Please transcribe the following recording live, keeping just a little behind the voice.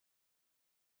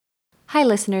Hi,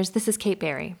 listeners. This is Kate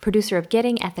Barry, producer of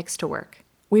Getting Ethics to Work.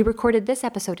 We recorded this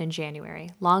episode in January,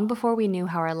 long before we knew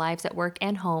how our lives at work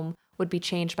and home would be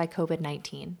changed by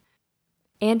COVID-19.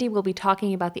 Andy will be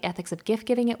talking about the ethics of gift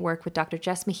giving at work with Dr.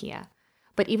 Jess Mejia.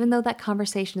 But even though that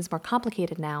conversation is more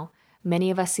complicated now,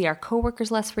 many of us see our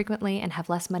coworkers less frequently and have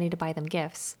less money to buy them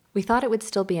gifts. We thought it would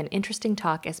still be an interesting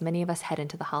talk as many of us head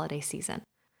into the holiday season.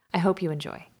 I hope you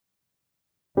enjoy.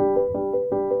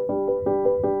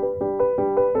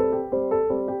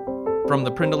 From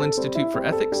the Prindle Institute for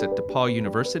Ethics at DePaul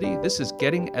University, this is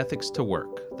Getting Ethics to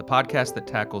Work, the podcast that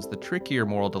tackles the trickier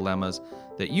moral dilemmas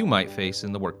that you might face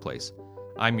in the workplace.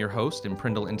 I'm your host and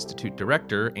Prindle Institute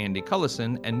Director, Andy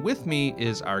Cullison, and with me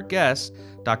is our guest,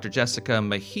 Dr. Jessica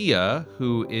Mejia,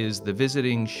 who is the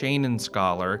visiting Shannon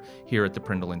Scholar here at the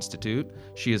Prindle Institute.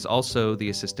 She is also the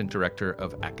Assistant Director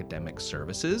of Academic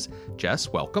Services. Jess,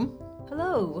 welcome.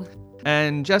 Hello.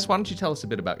 And Jess, why don't you tell us a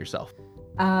bit about yourself?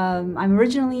 I'm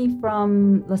originally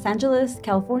from Los Angeles,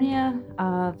 California.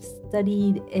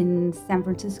 Studied in San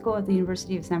Francisco at the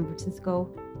University of San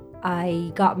Francisco.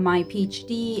 I got my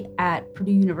PhD at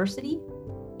Purdue University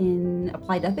in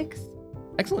applied ethics.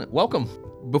 Excellent. Welcome.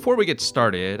 Before we get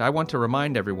started, I want to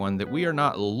remind everyone that we are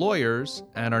not lawyers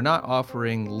and are not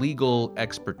offering legal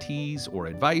expertise or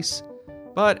advice.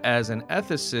 But as an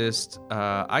ethicist,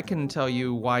 I can tell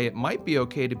you why it might be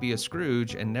okay to be a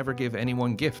Scrooge and never give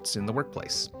anyone gifts in the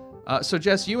workplace. So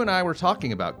Jess, you and I were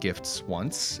talking about gifts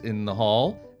once in the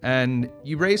hall, and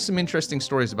you raised some interesting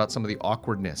stories about some of the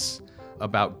awkwardness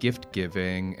about gift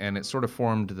giving, and it sort of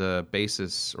formed the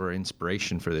basis or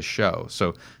inspiration for this show.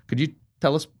 So could you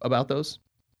tell us about those?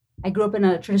 I grew up in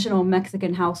a traditional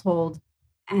Mexican household,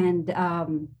 and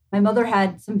my mother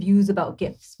had some views about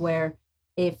gifts where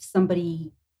if somebody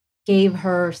gave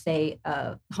her, say,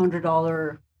 a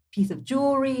 $100 piece of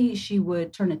jewelry, she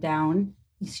would turn it down.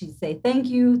 She'd say, thank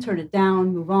you, turn it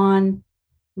down, move on.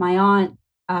 My aunt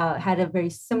had a very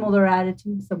similar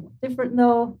attitude, somewhat different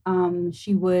though.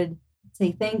 She would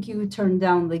say, thank you, turn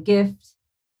down the gift,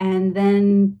 and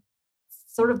then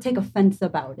sort of take offense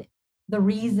about it. The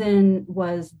reason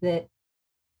was that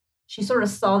she sort of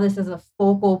saw this as a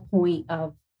focal point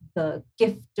of the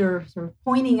gifter sort of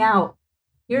pointing out,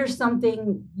 here's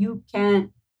something you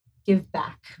can't give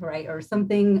back, right? Or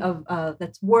something of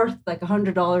that's worth like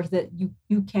 $100 that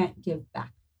you can't give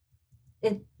back.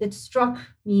 It struck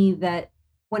me that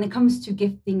when it comes to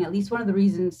gifting, at least one of the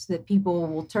reasons that people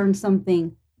will turn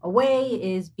something away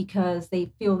is because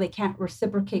they feel they can't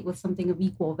reciprocate with something of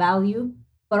equal value.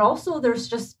 But also there's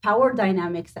just power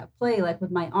dynamics at play, like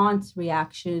with my aunt's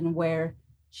reaction, where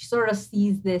she sort of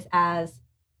sees this as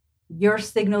you're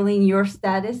signaling your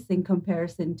status in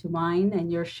comparison to mine, and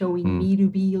you're showing me to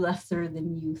be lesser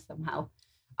than you somehow.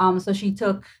 So she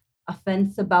took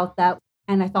offense about that.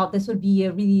 And I thought this would be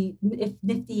a really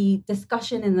nifty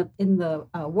discussion in the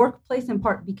workplace, in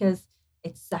part because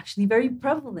it's actually very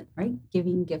prevalent, right?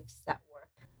 Giving gifts at work.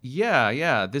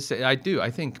 Yeah. This I do.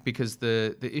 I think because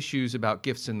the issues about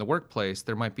gifts in the workplace,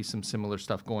 there might be some similar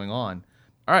stuff going on.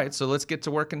 All right, so let's get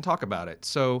to work and talk about it.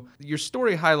 So your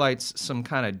story highlights some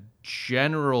kind of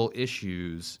general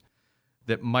issues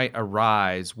that might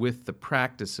arise with the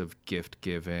practice of gift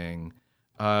giving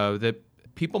that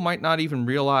people might not even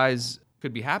realize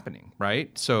could be happening,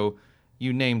 right? So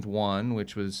you named one,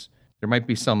 which was there might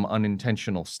be some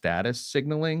unintentional status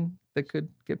signaling that could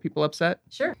get people upset.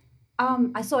 Sure.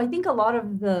 So I think a lot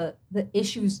of the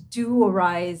issues do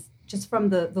arise just from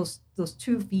those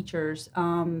two features,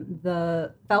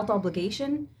 the felt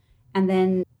obligation, and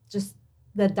then just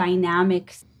the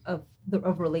dynamics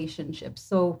of relationships.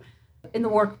 So in the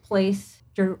workplace,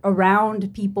 you're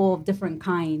around people of different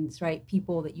kinds, right?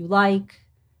 People that you like,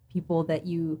 people that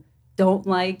you don't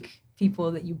like,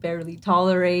 people that you barely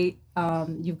tolerate.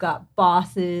 You've got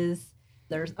bosses,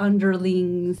 there's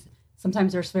underlings.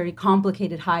 Sometimes there's very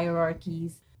complicated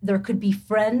hierarchies. There could be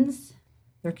friends.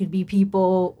 There could be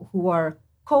people who are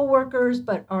co-workers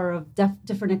but are of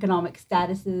different economic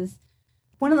statuses.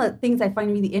 One of the things I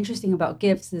find really interesting about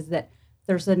gifts is that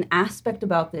there's an aspect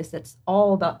about this that's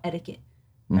all about etiquette,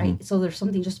 right? Mm-hmm. So there's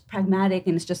something just pragmatic,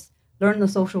 and it's just learn the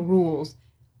social rules.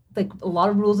 Like a lot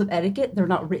of rules of etiquette, they're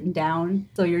not written down.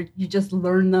 So you just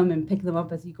learn them and pick them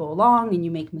up as you go along, and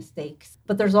you make mistakes.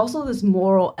 But there's also this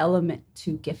moral element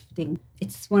to gifting.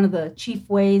 It's one of the chief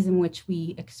ways in which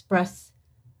we express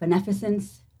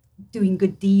beneficence, doing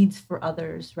good deeds for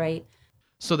others, right?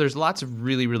 So there's lots of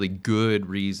really, really good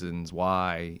reasons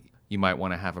why you might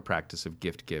want to have a practice of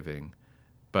gift giving.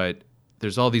 But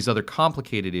there's all these other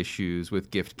complicated issues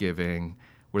with gift giving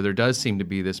where there does seem to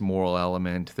be this moral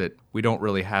element that we don't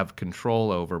really have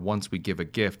control over. Once we give a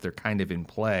gift, they're kind of in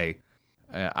play.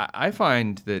 I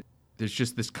find that there's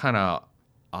just this kind of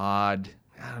odd,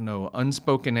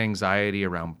 unspoken anxiety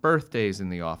around birthdays in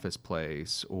the office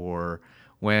place, or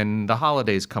when the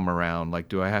holidays come around, like,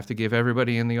 do I have to give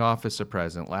everybody in the office a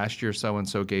present? Last year,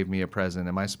 so-and-so gave me a present.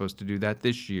 Am I supposed to do that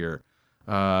this year?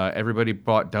 Everybody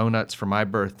bought donuts for my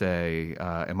birthday.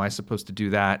 Am I supposed to do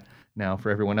that now for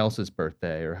everyone else's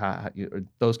birthday, or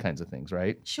those kinds of things,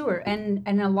 right? Sure.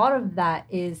 And a lot of that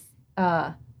is,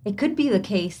 it could be the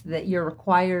case that you're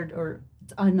required, or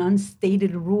it's an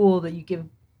unstated rule that you give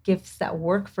gifts that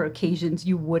work for occasions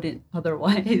you wouldn't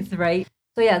otherwise, right?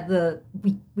 So yeah,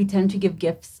 we tend to give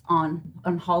gifts on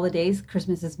holidays.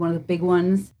 Christmas is one of the big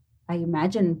ones. I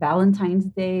imagine Valentine's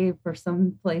Day for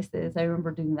some places. I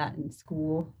remember doing that in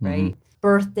school, right? Mm-hmm.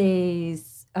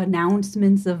 Birthdays,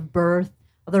 announcements of birth,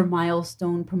 other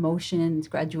milestone promotions,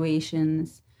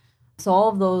 graduations. So all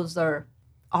of those are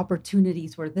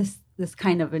opportunities where this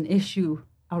kind of an issue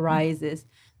arises.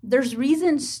 There's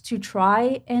reasons to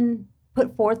try and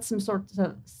put forth some sorts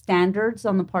of standards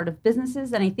on the part of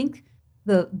businesses, and I think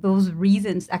those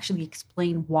reasons actually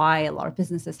explain why a lot of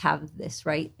businesses have this,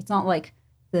 right? It's not like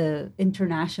the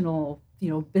International,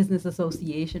 Business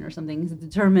Association or something is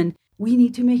determined we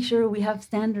need to make sure we have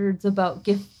standards about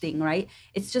gifting, right?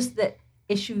 It's just that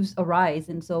issues arise,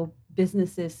 and so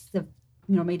businesses have,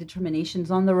 made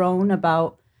determinations on their own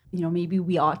about, maybe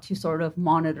we ought to sort of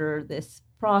monitor this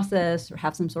process or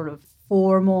have some sort of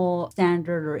formal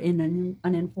standard or an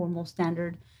informal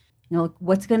standard.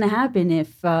 What's going to happen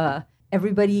if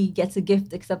everybody gets a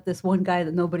gift except this one guy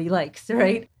that nobody likes,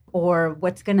 right? Or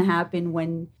what's going to happen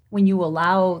when you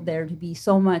allow there to be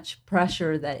so much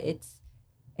pressure that it's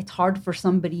hard for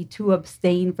somebody to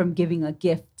abstain from giving a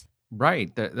gift.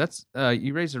 Right. That's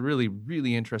you raise a really,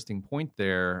 really interesting point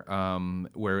there,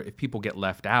 where if people get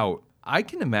left out, I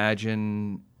can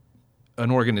imagine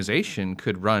an organization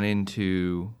could run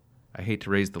into, I hate to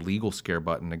raise the legal scare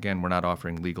button. Again, we're not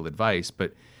offering legal advice,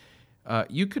 but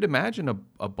you could imagine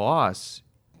a boss,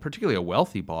 particularly a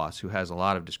wealthy boss who has a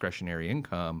lot of discretionary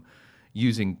income,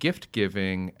 using gift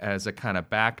giving as a kind of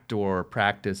backdoor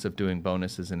practice of doing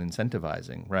bonuses and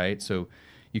incentivizing, right? So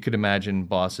you could imagine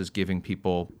bosses giving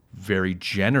people very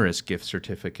generous gift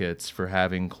certificates for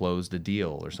having closed a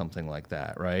deal or something like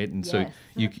that, right? And yes. So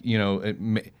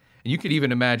you could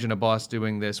even imagine a boss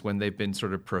doing this when they've been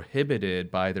sort of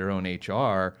prohibited by their own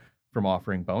HR from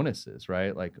offering bonuses,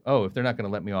 right? Like, oh, if they're not going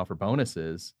to let me offer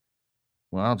bonuses,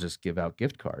 well, I'll just give out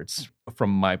gift cards from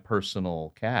my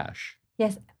personal cash.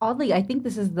 Yes, oddly, I think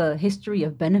this is the history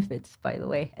of benefits, by the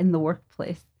way, in the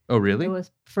workplace. Oh, really? It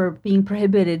was for being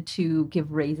prohibited to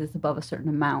give raises above a certain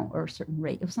amount or a certain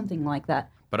rate. It was something like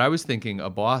that. But I was thinking a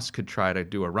boss could try to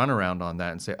do a runaround on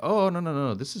that and say, oh,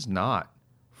 no, this is not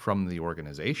from the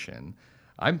organization.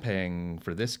 I'm paying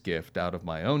for this gift out of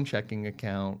my own checking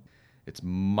account. It's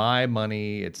my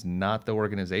money. It's not the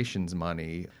organization's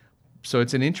money. So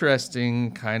it's an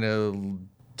interesting kind of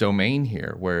domain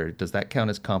here where does that count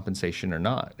as compensation or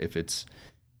not if it's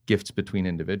gifts between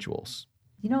individuals?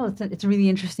 It's a really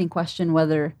interesting question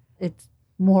whether it's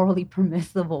morally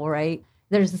permissible, right?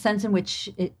 There's a sense in which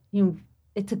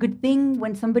it's a good thing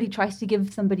when somebody tries to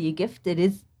give somebody a gift. It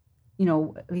is,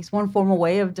 at least one formal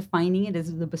way of defining it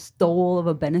is the bestowal of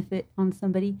a benefit on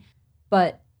somebody.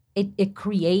 But it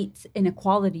creates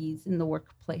inequalities in the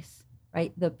workplace,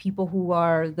 right? The people who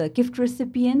are the gift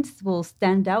recipients will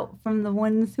stand out from the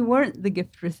ones who weren't the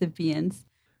gift recipients.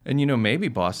 And, maybe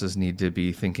bosses need to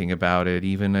be thinking about it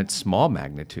even at small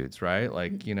magnitudes, right?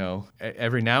 Like,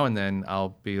 every now and then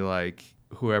I'll be like,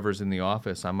 whoever's in the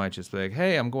office, I might just be like,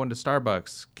 hey, I'm going to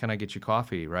Starbucks. Can I get you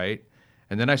coffee, right?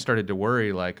 And then I started to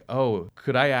worry, like, oh,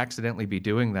 could I accidentally be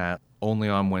doing that only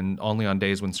on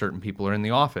days when certain people are in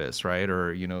the office, right?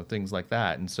 Or, things like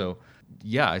that. And so,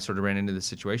 yeah, I sort of ran into this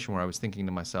situation where I was thinking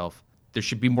to myself, there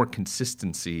should be more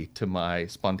consistency to my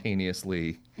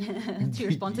spontaneously to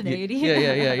your spontaneity.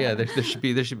 Yeah. There should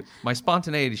be my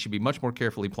spontaneity should be much more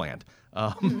carefully planned.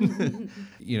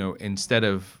 Instead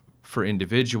of for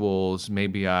individuals,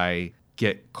 maybe I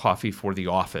get coffee for the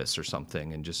office or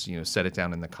something and just set it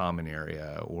down in the common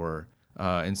area, or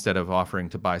instead of offering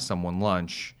to buy someone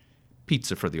lunch,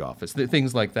 pizza for the office.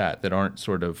 Things like that aren't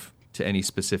sort of to any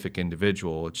specific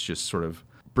individual. It's just sort of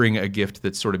bring a gift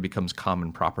that sort of becomes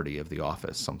common property of the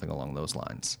office, something along those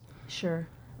lines. Sure.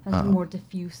 Has a more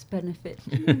diffuse benefit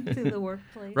to the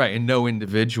workplace. Right, and no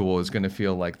individual is going to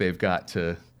feel like they've got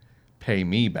to pay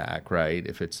me back, right,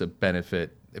 if it's a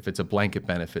blanket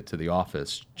benefit to the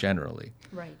office generally.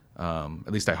 Right.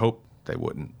 At least I hope they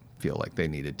wouldn't feel like they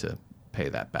needed to pay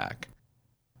that back.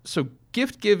 So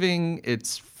gift giving,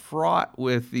 it's fraught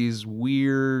with these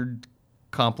weird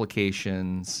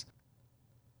complications.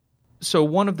 So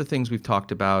one of the things we've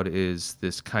talked about is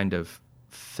this kind of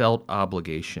felt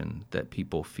obligation that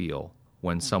people feel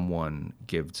when someone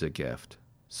gives a gift.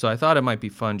 So I thought it might be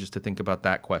fun just to think about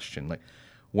that question. Like,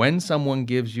 when someone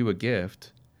gives you a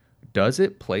gift, does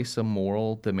it place a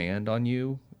moral demand on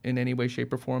you in any way,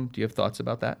 shape, or form? Do you have thoughts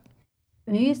about that?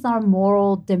 Maybe it's not a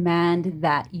moral demand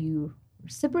that you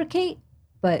reciprocate,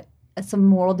 but some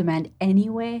moral demand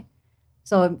anyway.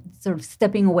 So I'm sort of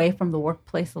stepping away from the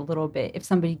workplace a little bit. If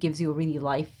somebody gives you a really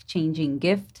life-changing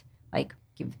gift, like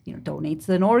donates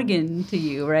an organ to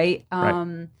you, right?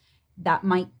 Right. That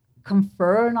might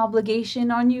confer an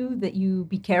obligation on you that you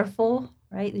be careful,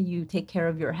 right? That you take care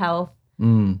of your health.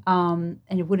 And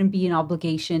it wouldn't be an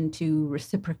obligation to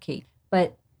reciprocate.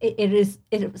 But it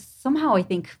somehow, I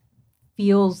think,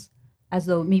 feels as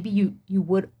though maybe you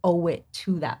would owe it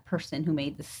to that person who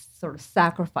made this sort of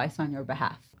sacrifice on your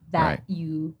behalf, that Right.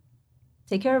 you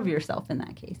take care of yourself in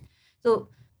that case. So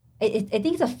I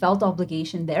think it's a felt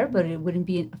obligation there, but it wouldn't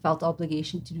be a felt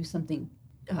obligation to do something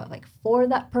like for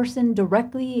that person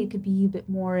directly. It could be a bit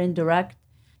more indirect.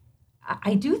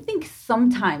 I do think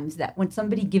sometimes that when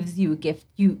somebody gives you a gift,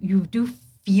 you do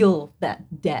feel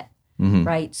that debt, Mm-hmm.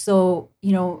 right? So,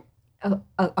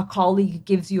 a colleague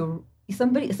gives you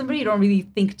somebody you don't really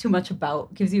think too much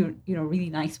about, gives you, a really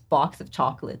nice box of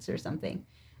chocolates or something.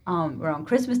 Around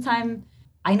Christmas time,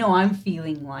 I know I'm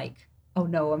feeling like, oh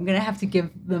no, I'm going to have to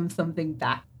give them something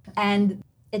back. And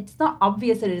it's not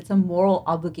obvious that it's a moral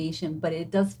obligation, but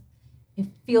it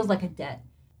feels like a debt.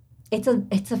 It's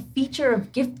a feature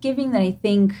of gift giving that I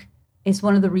think is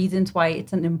one of the reasons why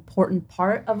it's an important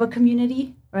part of a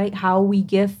community, right? How we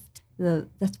gift.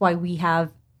 That's why we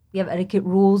have etiquette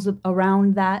rules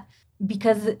around that,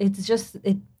 because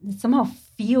it somehow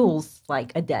feels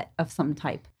like a debt of some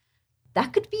type.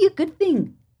 That could be a good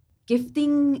thing.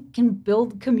 Gifting can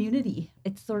build community.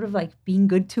 It's sort of like being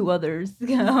good to others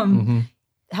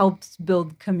helps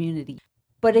build community,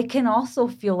 but it can also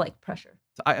feel like pressure.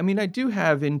 I mean, I do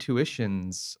have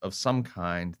intuitions of some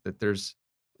kind that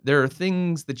there are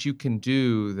things that you can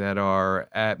do that are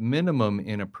at minimum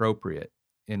inappropriate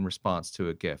in response to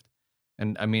a gift.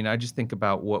 And I mean, I just think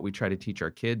about what we try to teach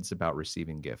our kids about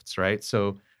receiving gifts, right?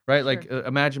 So, right, Sure. like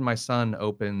imagine my son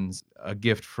opens a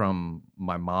gift from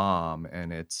my mom,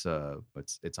 and it's a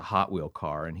Hot Wheel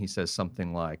car, and he says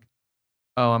something like,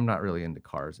 "Oh, I'm not really into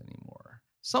cars anymore."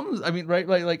 I mean, right,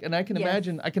 like, and I can Yes.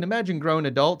 imagine grown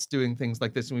adults doing things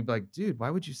like this, and we'd be like, "Dude, why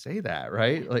would you say that?"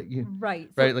 Right? Like, Right.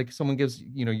 right, like someone gives,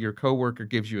 your coworker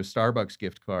gives you a Starbucks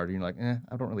gift card, and you're like,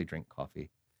 I don't really drink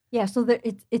coffee. Yeah, so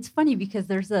it's funny because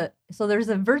there's a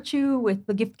virtue with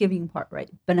the gift giving part, right?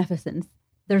 Beneficence.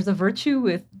 There's a virtue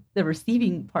with the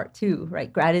receiving part too,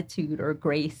 right? Gratitude or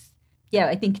grace. Yeah,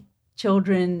 I think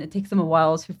children, it takes them a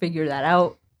while to figure that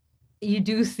out. You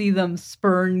do see them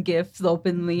spurn gifts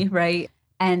openly, right?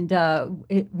 And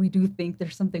we do think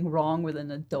there's something wrong with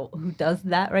an adult who does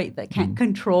that, right? That can't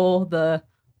control the,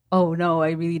 oh no,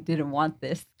 I really didn't want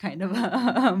this kind of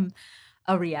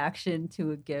a reaction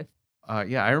to a gift.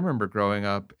 Yeah, I remember growing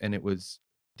up, and it was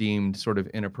deemed sort of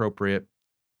inappropriate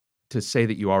to say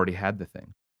that you already had the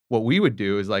thing. What we would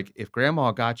do is, like, if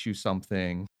grandma got you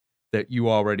something that you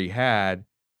already had,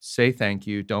 say thank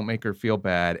you, don't make her feel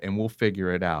bad, and we'll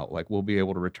figure it out. Like, we'll be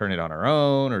able to return it on our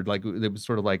own, or like, it was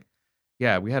sort of like,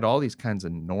 yeah, we had all these kinds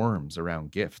of norms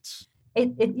around gifts.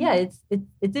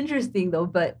 It's interesting though,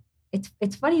 but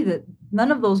it's funny that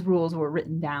none of those rules were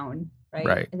written down, right?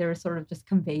 Right. They were sort of just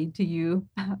conveyed to you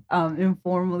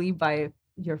informally by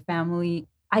your family.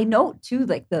 I note too,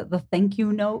 like the thank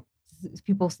you note.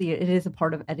 People see it is a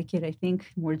part of etiquette, I think,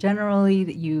 more generally,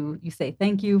 that you say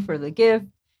thank you for the gift,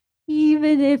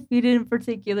 even if you didn't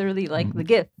particularly like the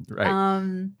gift. Right.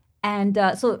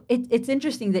 So it's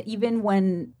interesting that even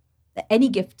when any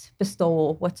gift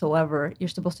bestowal whatsoever, you're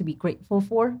supposed to be grateful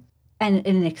for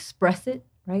and express it,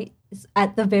 right?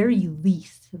 At the very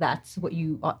least, that's what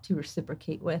you ought to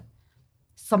reciprocate with.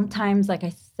 Sometimes, like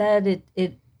I said,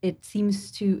 it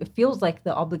feels like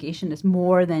the obligation is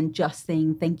more than just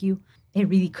saying thank you. It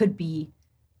really could be,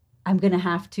 I'm going to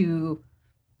have to,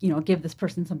 give this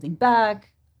person something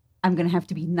back. I'm going to have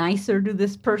to be nicer to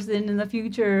this person in the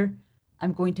future.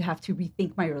 I'm going to have to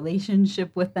rethink my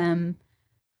relationship with them.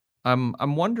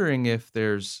 I'm wondering if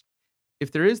there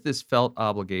is this felt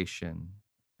obligation,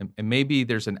 and maybe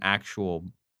there's an actual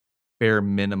bare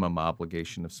minimum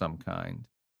obligation of some kind.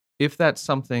 If that's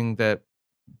something that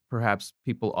perhaps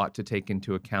people ought to take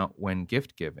into account when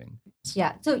gift giving.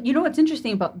 Yeah. So, what's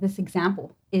interesting about this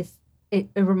example is it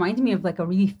reminds me of like a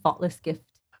really thoughtless gift.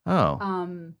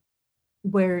 Oh.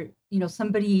 Where,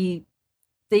 somebody,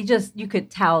 you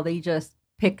could tell they just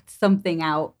picked something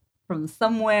out from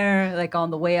somewhere, like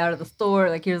on the way out of the store.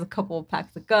 Like, here's a couple of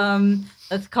packs of gum.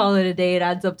 Let's call it a day. It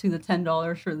adds up to the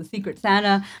 $10 for the Secret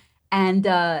Santa. And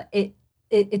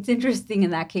it's interesting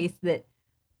in that case that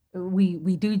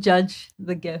we do judge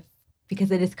the gift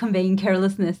because it is conveying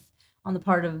carelessness on the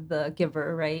part of the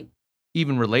giver, right?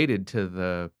 Even related to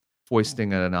the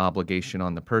foisting an obligation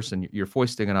on the person, you're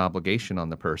foisting an obligation on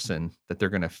the person that they're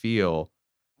going to feel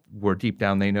where deep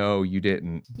down they know you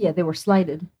didn't. Yeah, they were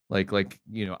slighted. Like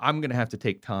I'm going to have to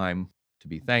take time to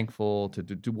be thankful, to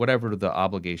do whatever the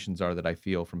obligations are that I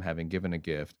feel from having given a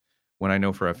gift, when I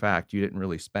know for a fact you didn't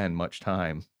really spend much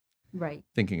time right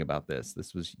thinking about this.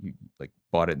 This was, you like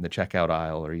bought it in the checkout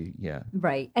aisle, or yeah.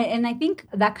 Right. And I think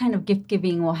that kind of gift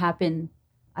giving will happen.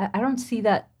 I don't see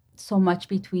that so much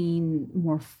between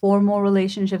more formal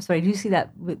relationships, but I do see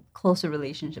that with closer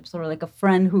relationships, or like a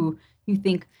friend who you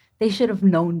think they should have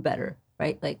known better,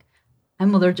 right? Like,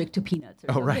 I'm allergic to peanuts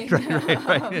or something.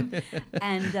 Right.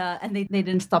 And they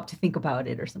didn't stop to think about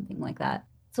it or something like that.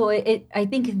 So I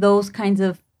think those kinds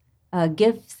of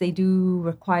gifts, they do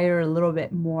require a little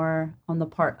bit more on the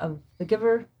part of the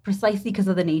giver, precisely because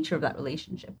of the nature of that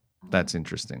relationship. That's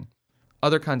interesting.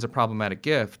 Other kinds of problematic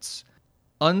gifts,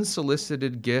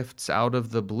 unsolicited gifts out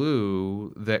of the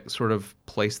blue that sort of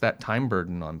place that time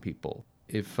burden on people.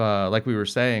 If, like we were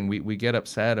saying, we get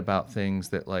upset about things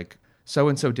that, like,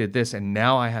 so-and-so did this, and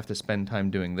now I have to spend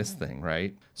time doing this thing,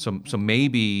 right? So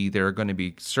maybe there are going to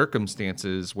be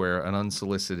circumstances where an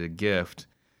unsolicited gift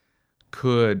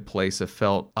could place a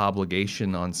felt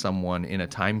obligation on someone in a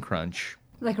time crunch.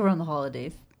 Like around the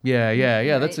holidays. Yeah.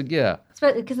 Right? That's yeah.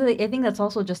 Because I think that's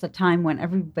also just a time when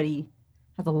everybody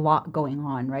has a lot going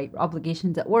on, right?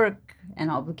 Obligations at work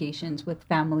and obligations with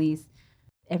families.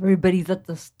 Everybody's at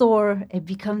the store. It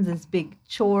becomes this big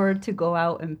chore to go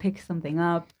out and pick something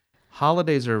up.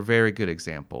 Holidays are a very good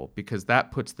example because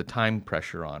that puts the time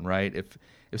pressure on, right? If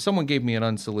someone gave me an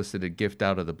unsolicited gift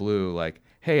out of the blue, like,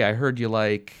 hey, I heard you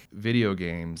like video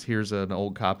games, here's an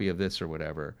old copy of this or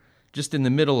whatever, just in the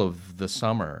middle of the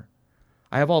summer,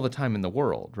 I have all the time in the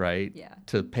world, right? Yeah.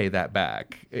 To pay that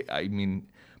back. I mean,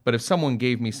 but if someone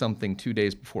gave me something 2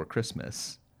 days before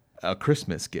Christmas, a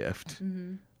Christmas gift,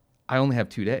 I only have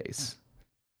 2 days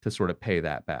to sort of pay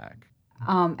that back.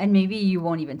 And maybe you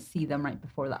won't even see them right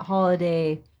before that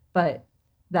holiday, but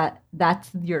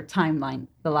that's your timeline,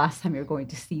 the last time you're going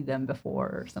to see them before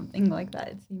or something like that,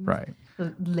 it seems. Right.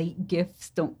 The late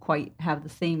gifts don't quite have the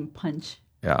same punch,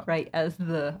 right, as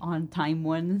the on-time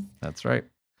ones. That's right.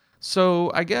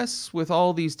 So I guess with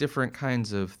all these different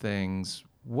kinds of things,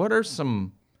 what are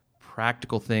some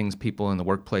practical things people in the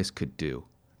workplace could do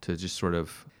to just sort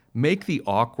of make the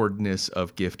awkwardness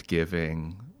of gift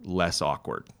giving less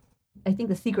awkward? I think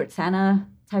the Secret Santa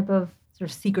type of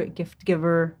sort of secret gift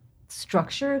giver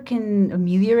structure can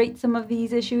ameliorate some of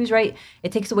these issues, right?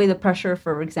 It takes away the pressure,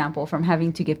 for example, from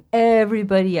having to give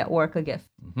everybody at work a gift.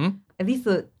 At least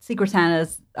the Secret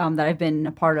Santas that I've been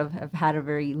a part of have had a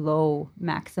very low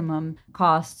maximum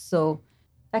cost. So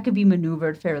that could be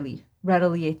maneuvered fairly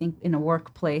readily, I think, in a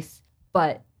workplace.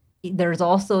 But there's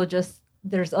also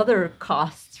there's other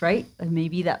costs, right?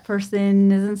 Maybe that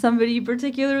person isn't somebody you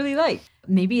particularly like.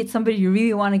 Maybe it's somebody you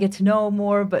really want to get to know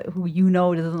more, but who you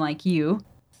know doesn't like you.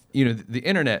 You know, the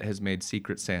internet has made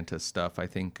Secret Santa stuff, I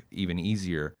think, even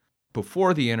easier.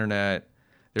 Before the internet,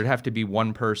 there'd have to be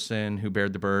one person who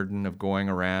bared the burden of going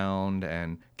around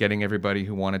and getting everybody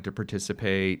who wanted to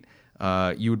participate.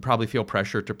 You would probably feel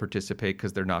pressure to participate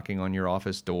because they're knocking on your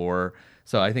office door.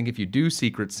 So I think if you do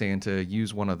Secret Santa,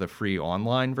 use one of the free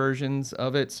online versions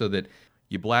of it so that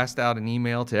you blast out an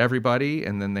email to everybody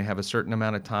and then they have a certain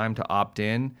amount of time to opt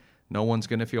in. No one's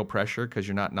going to feel pressure because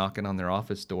you're not knocking on their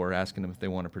office door asking them if they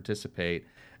want to participate.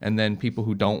 And then people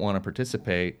who don't want to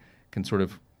participate can sort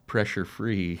of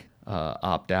pressure-free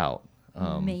opt out.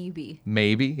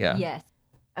 Maybe, yeah. Yes.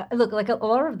 Look, like a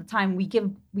lot of the time we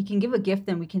can give a gift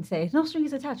and we can say, no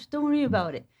strings attached, don't worry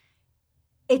about it.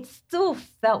 It's still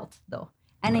felt, though.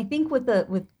 And I think with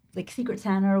like Secret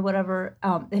Santa or whatever,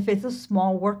 if it's a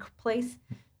small workplace,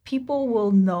 people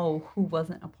will know who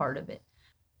wasn't a part of it.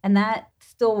 And that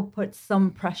still puts some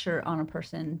pressure on a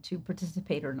person to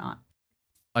participate or not.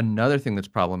 Another thing that's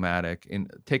problematic,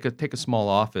 take a small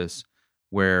office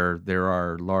where there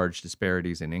are large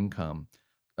disparities in income.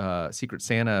 Secret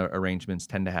Santa arrangements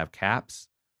tend to have caps,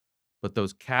 but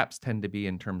those caps tend to be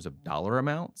in terms of dollar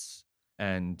amounts.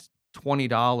 And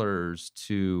 $20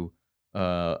 to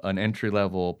an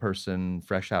entry-level person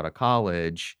fresh out of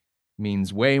college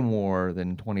means way more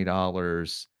than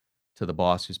 $20 to the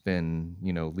boss who's been,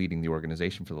 leading the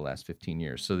organization for the last 15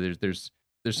 years. So there's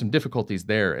some difficulties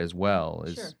there as well.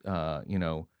 Sure.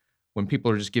 when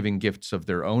people are just giving gifts of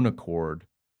their own accord,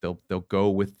 they'll go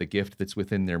with the gift that's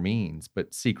within their means.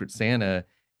 But Secret Santa,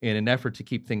 in an effort to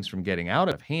keep things from getting out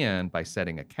of hand by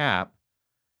setting a cap,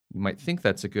 you might think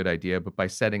that's a good idea, but by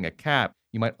setting a cap,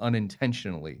 you might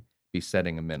unintentionally be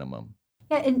setting a minimum.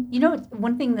 Yeah, and you know,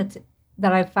 one thing that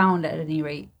I've found at any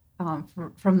rate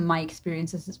from my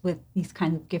experiences with these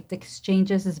kinds of gift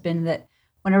exchanges has been that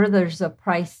whenever there's a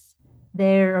price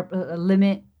there, a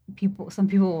limit, some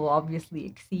people will obviously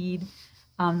exceed.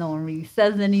 No one really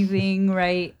says anything,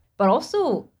 right? But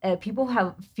also,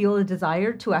 people feel a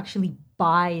desire to actually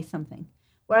buy something.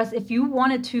 Whereas if you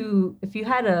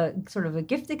had a sort of a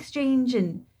gift exchange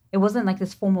and it wasn't like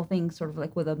this formal thing, sort of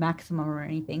like with a maximum or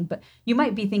anything, but you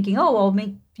might be thinking, oh, I'll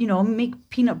make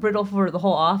peanut brittle for the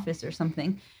whole office or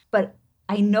something. But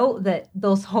I know that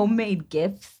those homemade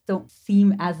gifts don't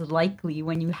seem as likely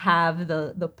when you have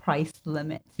the price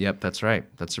limit. Yep, that's right.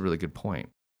 That's a really good point.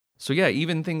 So yeah,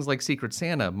 even things like Secret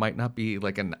Santa might not be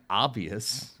like an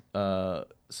obvious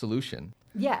solution.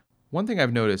 Yeah. One thing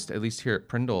I've noticed, at least here at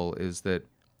Prindle, is that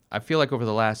I feel like over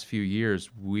the last few years,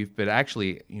 we've been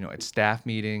actually, at staff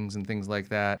meetings and things like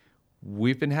that,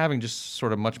 we've been having just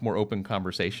sort of much more open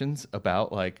conversations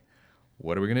about like,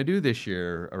 what are we going to do this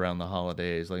year around the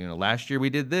holidays? Like, last year we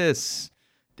did this.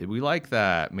 Did we like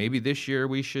that? Maybe this year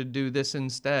we should do this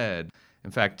instead.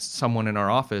 In fact, someone in our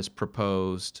office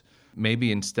proposed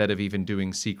maybe instead of even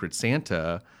doing Secret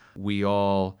Santa, we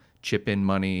all chip in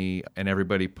money and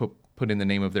everybody put in the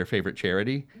name of their favorite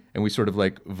charity, and we sort of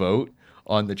like vote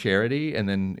on the charity, and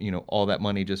then all that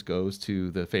money just goes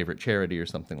to the favorite charity or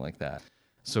something like that.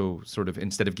 So sort of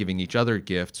instead of giving each other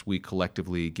gifts, we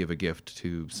collectively give a gift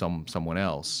to someone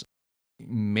else.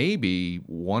 Maybe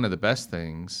one of the best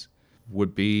things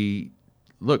would be,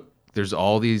 look, there's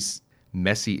all these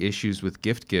messy issues with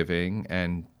gift giving,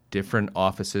 and different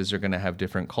offices are going to have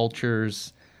different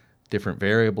cultures, different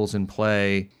variables in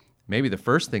play. Maybe the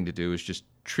first thing to do is just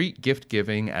treat gift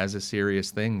giving as a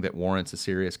serious thing that warrants a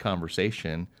serious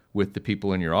conversation with the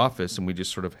people in your office. And we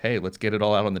just sort of, hey, let's get it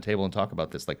all out on the table and talk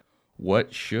about this. Like,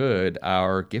 what should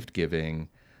our gift giving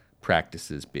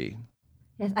practices be?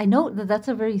 Yes, I know that's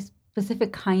a very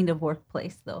specific kind of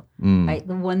workplace, though, right?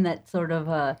 The one that sort of,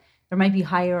 there might be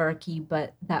hierarchy,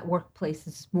 but that workplace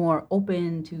is more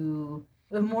open to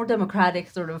a more democratic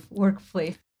sort of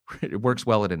workplace. It works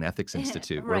well at an ethics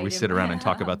institute where we sit around and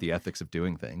talk about the ethics of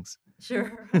doing things.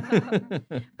 Sure.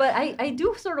 But I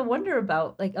do sort of wonder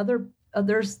about like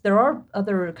there are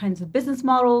other kinds of business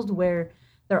models where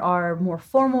there are more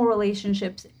formal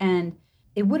relationships, and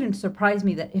it wouldn't surprise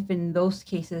me that if in those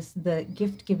cases the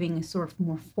gift giving is sort of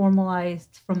more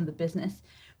formalized from the business,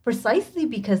 precisely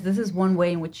because this is one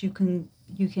way in which you can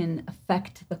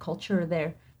affect the culture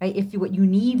there, right? If what you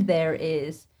need there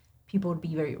is people to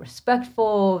be very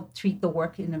respectful, treat the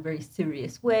work in a very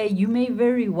serious way, you may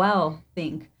very well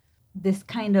think this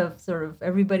kind of sort of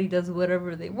everybody does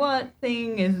whatever they want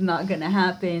thing is not going to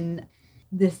happen.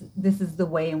 This is the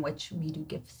way in which we do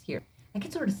gifts here. I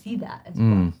can sort of see that as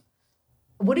well.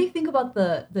 What do you think about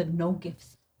the no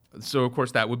gifts? So, of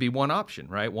course, that would be one option,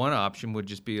 right? One option would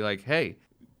just be like, hey,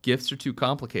 gifts are too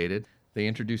complicated. They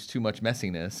introduce too much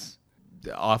messiness.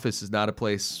 The office is not a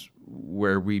place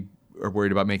where we are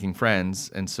worried about making friends,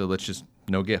 and so let's just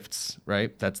no gifts,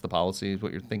 right? That's the policy, is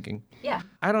what you're thinking? Yeah.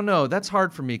 I don't know. That's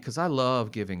hard for me because I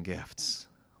love giving gifts.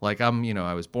 Like I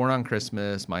was born on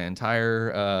Christmas. My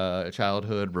entire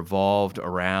childhood revolved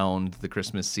around the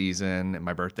Christmas season, and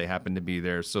my birthday happened to be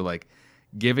there. So like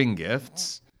giving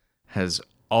gifts has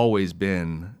always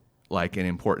been like an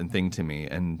important thing to me,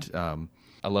 and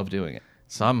I love doing it.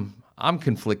 So I'm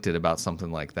conflicted about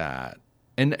something like that.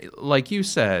 And like you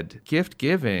said, gift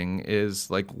giving is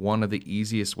like one of the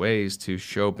easiest ways to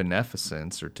show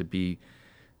beneficence or to be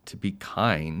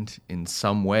kind in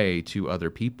some way to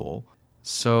other people.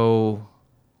 So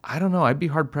I don't know. I'd be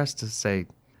hard pressed to say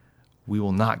we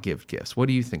will not give gifts. What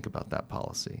do you think about that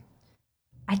policy?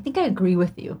 I think I agree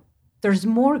with you. There's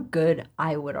more good,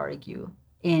 I would argue,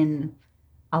 in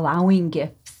allowing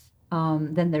gifts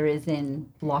than there is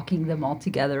in blocking them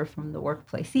altogether from the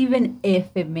workplace, even if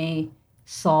it may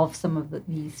solve some of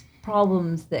these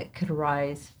problems that could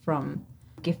arise from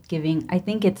gift giving. I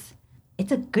think it's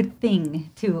a good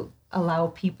thing to allow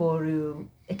people to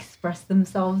express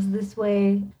themselves this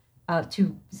way,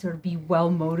 to sort of be well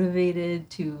motivated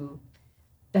to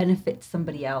benefit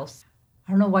somebody else.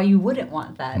 I don't know why you wouldn't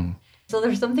want that. So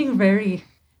there's something very,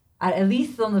 at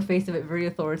least on the face of it, very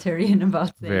authoritarian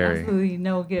about saying absolutely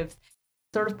no gifts.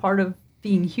 Sort of part of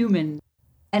being human.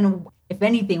 And if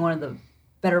anything, one of the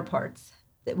better parts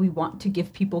that we want to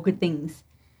give people good things,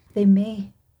 they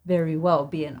may very well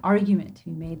be an argument to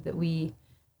be made that we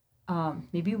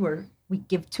maybe we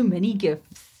give too many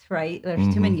gifts, right?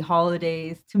 There's too many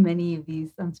holidays, too many of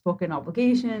these unspoken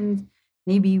obligations.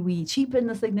 Maybe we cheapen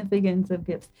the significance of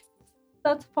gifts.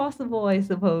 That's possible, I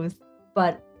suppose.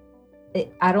 But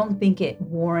I don't think it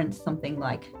warrants something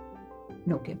like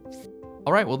no gifts.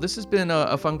 All right. Well, this has been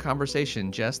a fun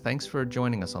conversation. Jess, thanks for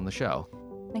joining us on the show.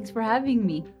 Thanks for having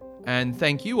me. And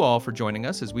thank you all for joining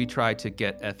us as we try to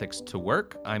get ethics to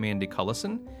work. I'm Andy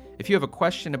Cullison. If you have a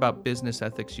question about business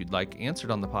ethics you'd like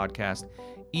answered on the podcast,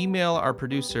 email our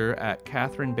producer at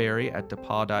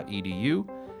catherineberry@depaul.edu,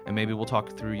 and maybe we'll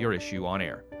talk through your issue on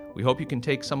air. We hope you can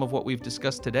take some of what we've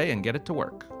discussed today and get it to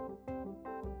work.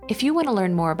 If you want to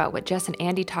learn more about what Jess and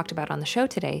Andy talked about on the show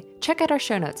today, check out our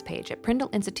show notes page at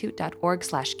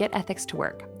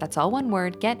prindleinstitute.org/getethics-to-work. That's all one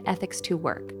word, get ethics to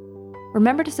work.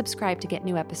 Remember to subscribe to get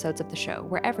new episodes of the show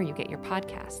wherever you get your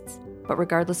podcasts. But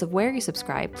regardless of where you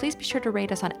subscribe, please be sure to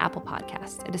rate us on Apple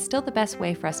Podcasts. It is still the best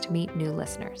way for us to meet new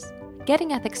listeners.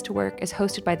 Getting Ethics to Work is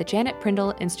hosted by the Janet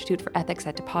Prindle Institute for Ethics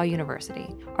at DePaul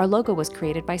University. Our logo was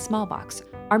created by Smallbox.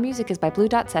 Our music is by Blue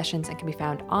Dot Sessions and can be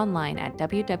found online at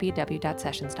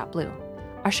www.sessions.blue.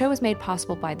 Our show is made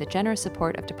possible by the generous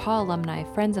support of DePaul alumni,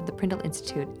 friends of the Prindle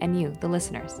Institute, and you, the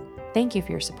listeners. Thank you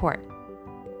for your support.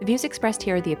 The views expressed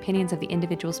here are the opinions of the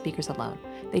individual speakers alone.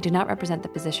 They do not represent the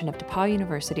position of DePaul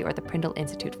University or the Prindle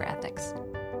Institute for Ethics.